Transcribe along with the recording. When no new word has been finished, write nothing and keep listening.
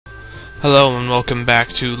Hello and welcome back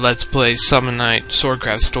to Let's Play Summon Night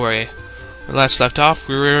Swordcraft story. Where last left off,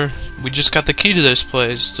 we just got the key to this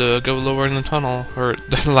place to go lower in the tunnel, or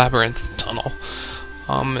the labyrinth tunnel.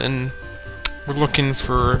 And we're looking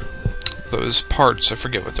for those parts. I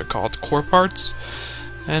forget what they're called, core parts.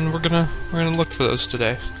 And we're gonna look for those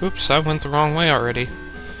today. Oops, I went the wrong way already.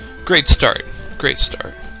 Great start. Great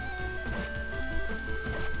start.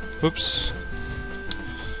 Oops.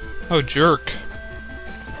 Oh, jerk.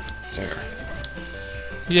 There.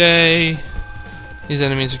 Yay! These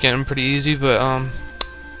enemies are getting pretty easy, but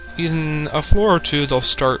in a floor or two they'll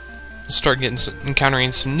start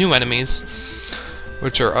encountering some new enemies,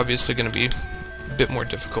 which are obviously going to be a bit more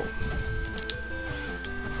difficult.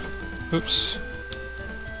 Oops.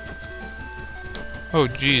 Oh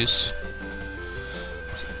jeez.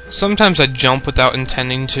 Sometimes I jump without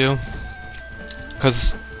intending to,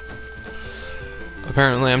 because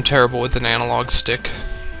apparently I'm terrible with an analog stick.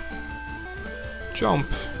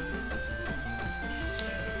 Jump.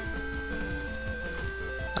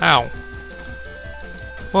 Ow.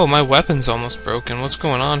 Whoa, my weapon's almost broken. What's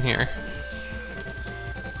going on here?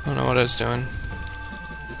 I don't know what I was doing.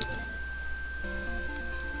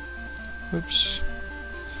 Oops.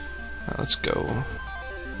 Right, let's go.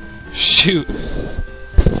 Shoot.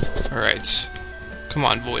 Alright. Come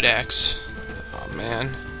on, Void Axe. Oh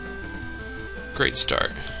man. Great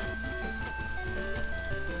start.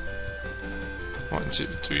 1, 2,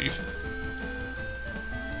 3.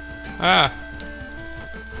 Ah!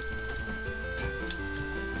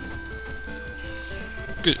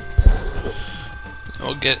 Good.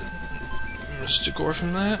 I'll get Mystic Ore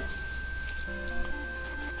from that.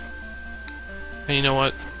 And you know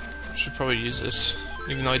what? I should probably use this.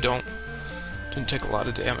 Even though didn't take a lot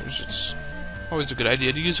of damage. It's always a good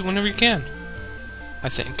idea to use it whenever you can. I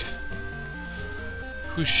think.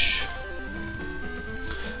 Whoosh.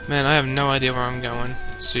 Man, I have no idea where I'm going.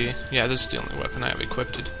 See, yeah, this is the only weapon I have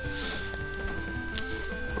equipped.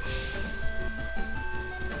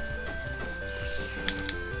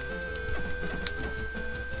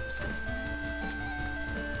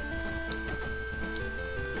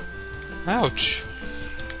 Ouch.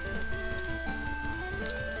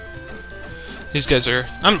 These guys are...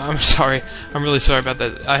 I'm sorry. I'm really sorry about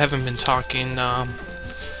that. I haven't been talking.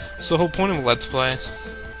 It's the whole point of a Let's Play.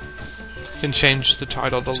 Can change the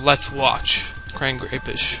title to Let's Watch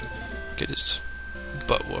CranGrapeish get his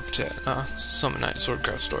butt whooped at Summon Night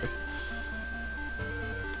Swordcraft story.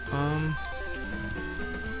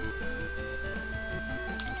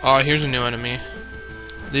 Oh, here's a new enemy.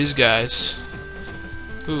 These guys.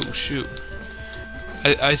 Ooh, shoot.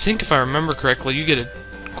 I think if I remember correctly, you get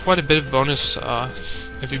quite a bit of bonus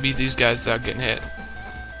if you beat these guys without getting hit.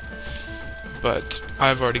 But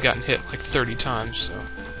I've already gotten hit like 30 times, so...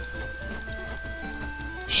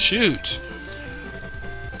 Shoot!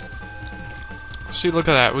 See, look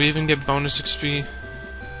at that. We even get bonus XP.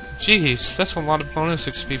 Jeez, that's a lot of bonus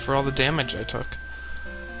XP for all the damage I took.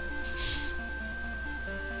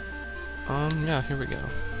 Yeah, here we go.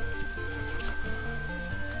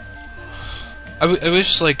 I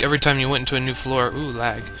wish, like, every time you went into a new floor... Ooh,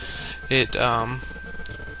 lag. It,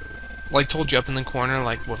 like, told you up in the corner,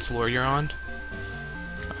 like, what floor you're on.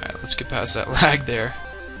 Alright, let's get past that lag there.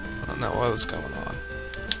 I don't know what was going on.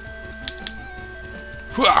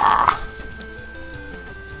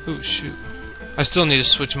 Ooh, shoot. I still need to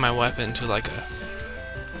switch my weapon to like a...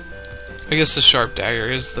 I guess the sharp dagger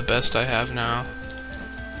is the best I have now.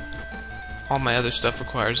 All my other stuff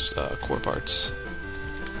requires core parts.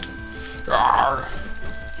 Rawr!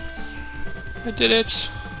 I did it!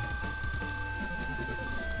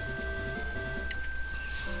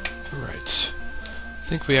 Right. I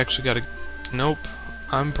think we actually gotta... Nope.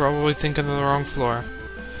 I'm probably thinking of the wrong floor.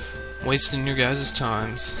 Wasting your guys'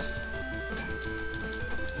 times.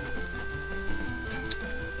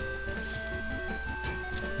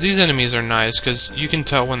 These enemies are nice because you can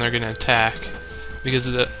tell when they're gonna attack because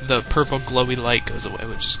of the purple glowy light goes away,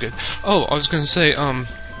 which is good. Oh, I was gonna say,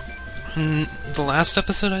 in the last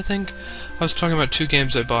episode I think I was talking about 2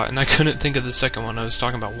 games I bought and I couldn't think of the second one. I was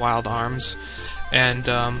talking about Wild Arms and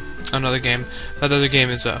another game. That other game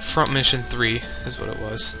is Front Mission 3 is what it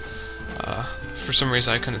was. For some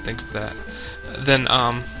reason I couldn't think of that. Then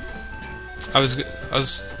I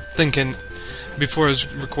was thinking before I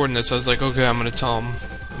was recording this, I was like, okay, I'm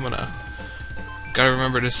gotta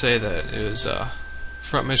remember to say that it was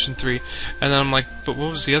Front Mission 3, and then I'm like, but what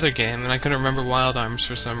was the other game? And I couldn't remember Wild Arms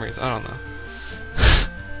for some reason. I don't know.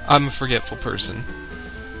 I'm a forgetful person.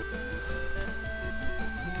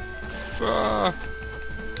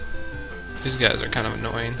 These guys are kind of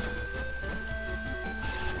annoying.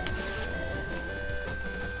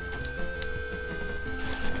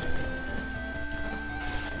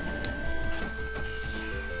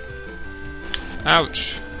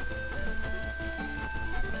 Ouch.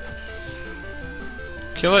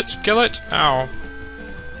 Kill it! Kill it! Ow.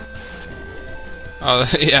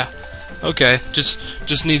 Oh, yeah. Okay.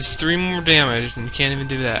 Just needs 3 more damage, and you can't even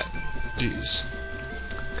do that. Jeez.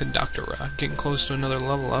 Conductor rod. Getting close to another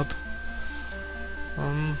level up.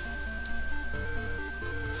 I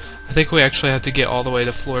think we actually have to get all the way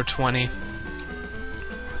to floor 20.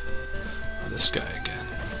 Oh, this guy again.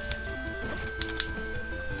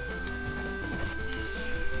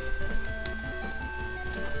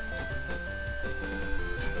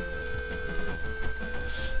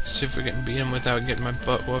 See if we can beat him without getting my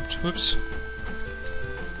butt whooped. Whoops.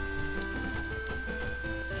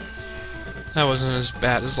 That wasn't as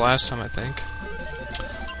bad as last time, I think.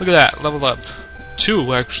 Look at that, leveled up.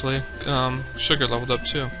 2, actually. Sugar leveled up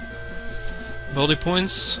 2. Ability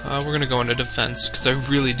points, we're gonna go into defense, because I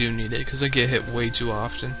really do need it, because I get hit way too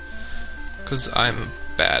often. Because I'm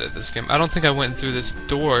bad at this game. I don't think I went through this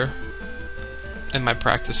door in my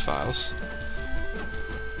practice files.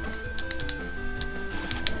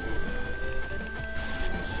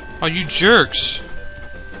 Oh, you jerks!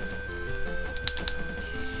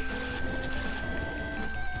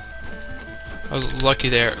 I was lucky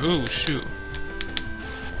there. Ooh, shoot.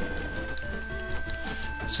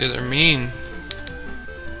 These guys are mean.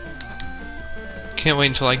 Can't wait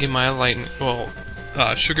until I get my lightning. Well,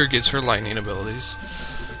 Sugar gets her lightning abilities.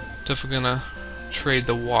 Definitely gonna trade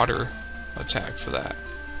the water attack for that.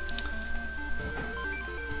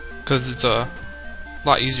 Because it's a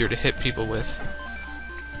lot easier to hit people with.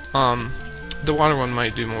 The water one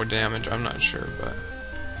might do more damage, I'm not sure, but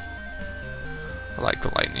I like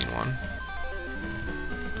the lightning one.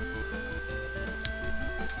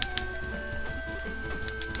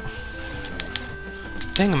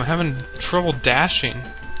 Dang, I'm having trouble dashing.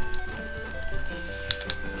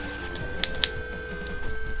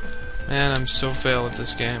 Man, I'm so fail at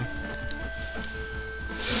this game.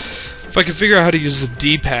 If I could figure out how to use the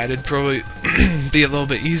D-pad, it'd probably be a little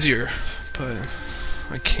bit easier, but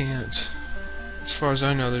I can't. As far as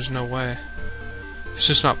I know, there's no way. It's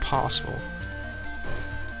just not possible.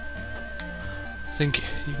 I think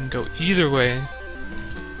you can go either way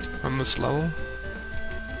on this level.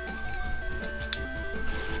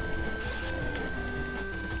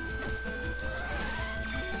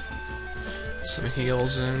 Some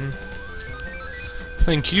heals in.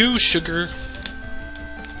 Thank you, Sugar.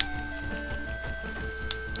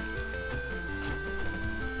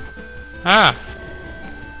 Ah!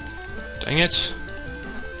 Dang it.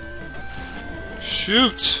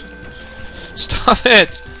 Shoot! Stop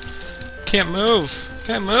it! Can't move.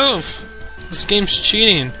 Can't move. This game's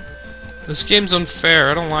cheating. This game's unfair.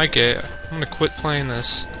 I don't like it. I'm gonna quit playing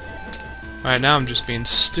this. Right now I'm just being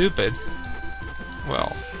stupid.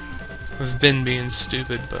 Well, I've been being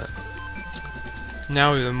stupid, but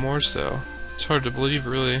now even more so. It's hard to believe,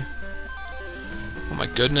 really. Oh my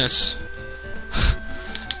goodness.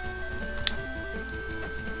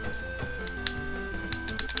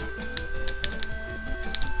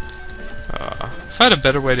 If I had a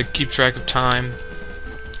better way to keep track of time,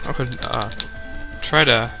 I could try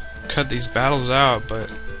to cut these battles out,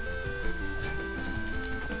 but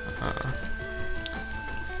I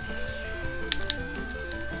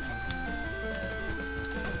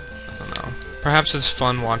don't know. Perhaps it's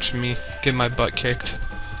fun watching me get my butt kicked.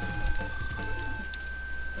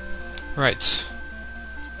 Right.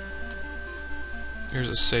 Here's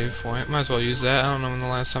a save point. Might as well use that. I don't know when the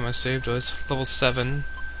last time I saved was. Level 7.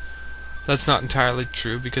 That's not entirely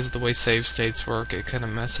true because of the way save states work. It kind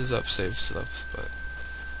of messes up save stuff, but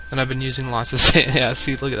and I've been using lots of yeah,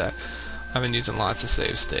 see, look at that. I've been using lots of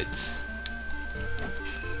save states.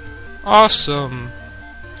 Awesome.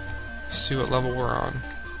 Let's see what level we're on.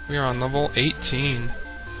 We are on level 18.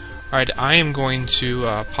 Alright, I am going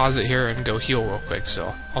to pause it here and go heal real quick,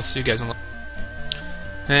 so I'll see you guys in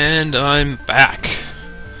and I'm back.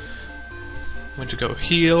 Went to go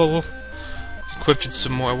heal. Equipped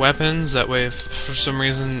some more weapons, that way if for some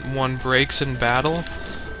reason one breaks in battle,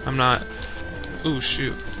 I'm not... Ooh,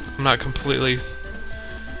 shoot. I'm not completely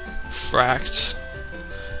fracked.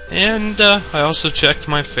 And I also checked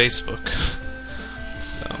my Facebook.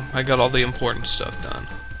 So, I got all the important stuff done.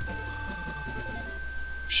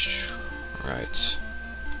 Right.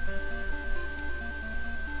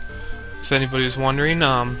 If anybody's wondering,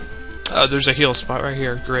 there's a heal spot right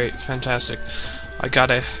here. Great, fantastic. I got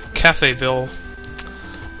a Caféville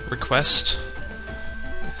request,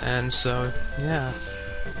 and so yeah,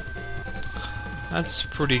 that's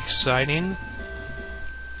pretty exciting.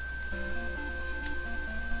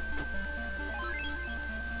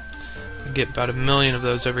 I get about 1 million of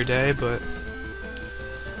those every day, but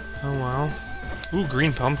oh well. Ooh,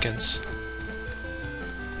 green pumpkins.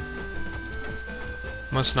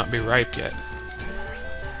 Must not be ripe yet.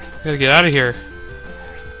 Gotta get out of here.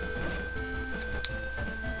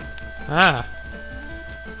 Ah.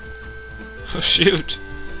 Oh, shoot.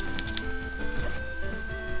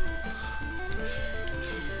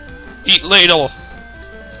 Eat ladle!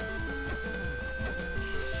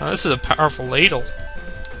 Oh, this is a powerful ladle.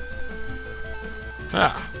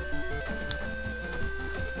 Ah.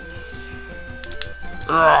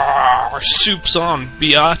 Our soup's on,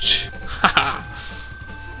 biatch. Haha.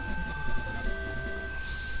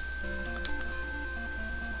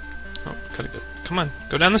 Oh, gotta go. Come on,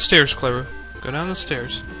 go down the stairs, Clara. Go down the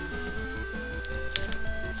stairs.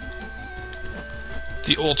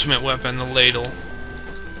 The ultimate weapon, the ladle.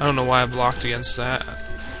 I don't know why I blocked against that.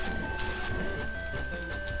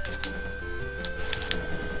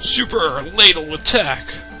 Super ladle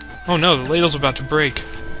attack! Oh no, the ladle's about to break.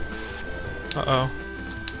 Uh-oh.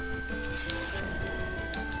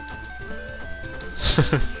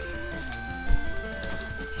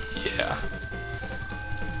 Yeah.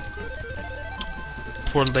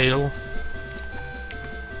 Poor ladle.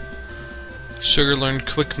 Sugar learned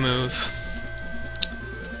quick move.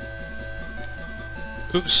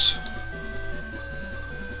 Oops.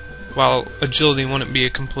 While agility wouldn't be a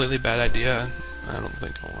completely bad idea, I don't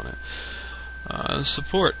think I want it.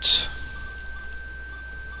 Support.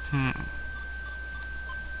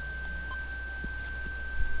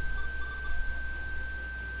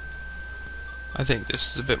 I think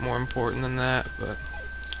this is a bit more important than that, but...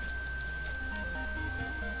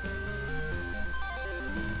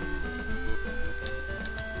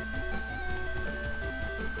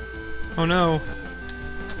 Oh no!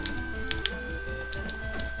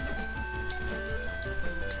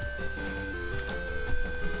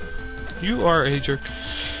 You are a jerk.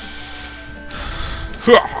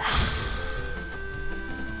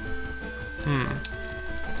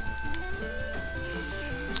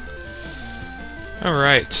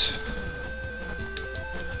 Alright.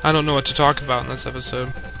 I don't know what to talk about in this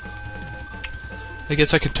episode. I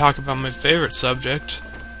guess I could talk about my favorite subject.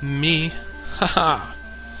 Me. Haha.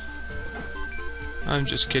 I'm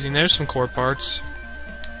just kidding. There's some core parts.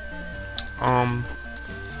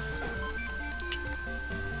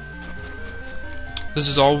 This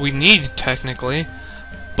is all we need, technically.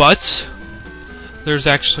 But there's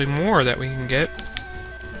actually more that we can get.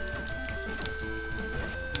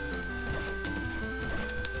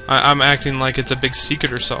 I'm acting like it's a big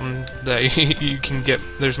secret or something that you can get.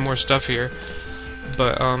 There's more stuff here.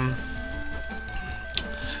 But,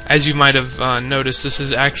 as you might have noticed, this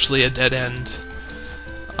is actually a dead end.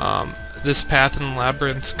 This path in the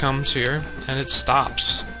labyrinth comes here, and it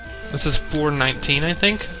stops. This is floor 19, I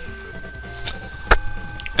think?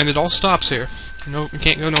 And it all stops here. No, you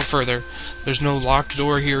can't go no further. There's no locked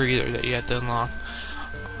door here either that you have to unlock.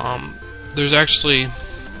 There's actually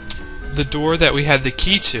the door that we had the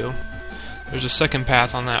key to. There's a second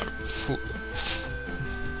path on that.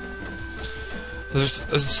 There's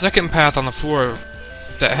a second path on the floor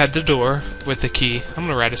that had the door with the key. I'm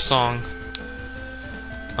gonna write a song.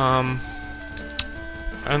 And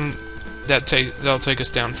that'll take us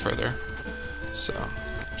down further. So,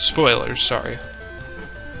 spoilers. Sorry.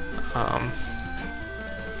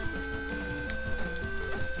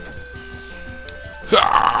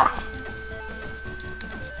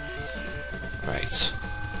 Right.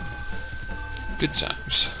 Good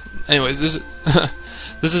times. Anyways, this is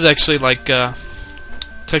this is actually like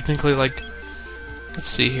technically like, let's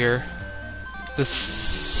see here, the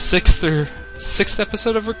sixth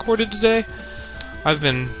episode I've recorded today. I've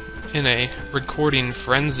been in a recording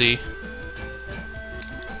frenzy.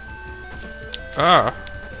 I've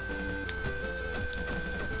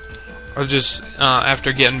just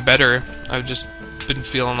after getting better, I've just been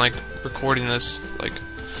feeling like recording this, like,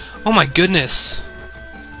 oh my goodness,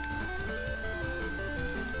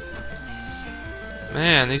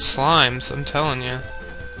 man, these slimes, I'm telling you.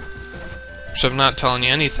 Which I'm not telling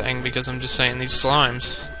you anything, because I'm just saying these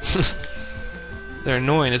slimes. They're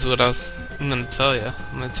annoying is what I'm gonna tell you.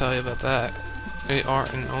 I'm gonna tell you about that. They are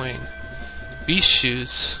annoying. Beast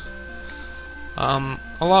shoes. A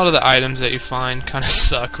lot of the items that you find kind of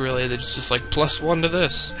suck, really. They're just like +1 to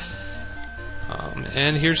this.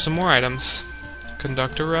 And here's some more items.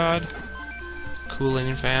 Conductor rod,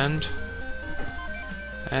 cooling fan,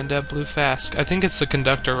 and blue flask. I think it's the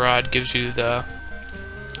conductor rod gives you the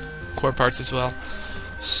core parts as well.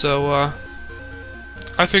 So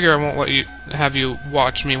I figure I won't have you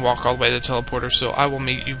watch me walk all the way to the teleporter, so I will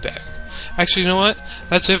meet you back. Actually, you know what?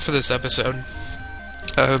 That's it for this episode.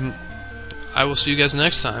 I will see you guys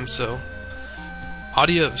next time, so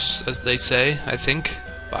adios, as they say, I think.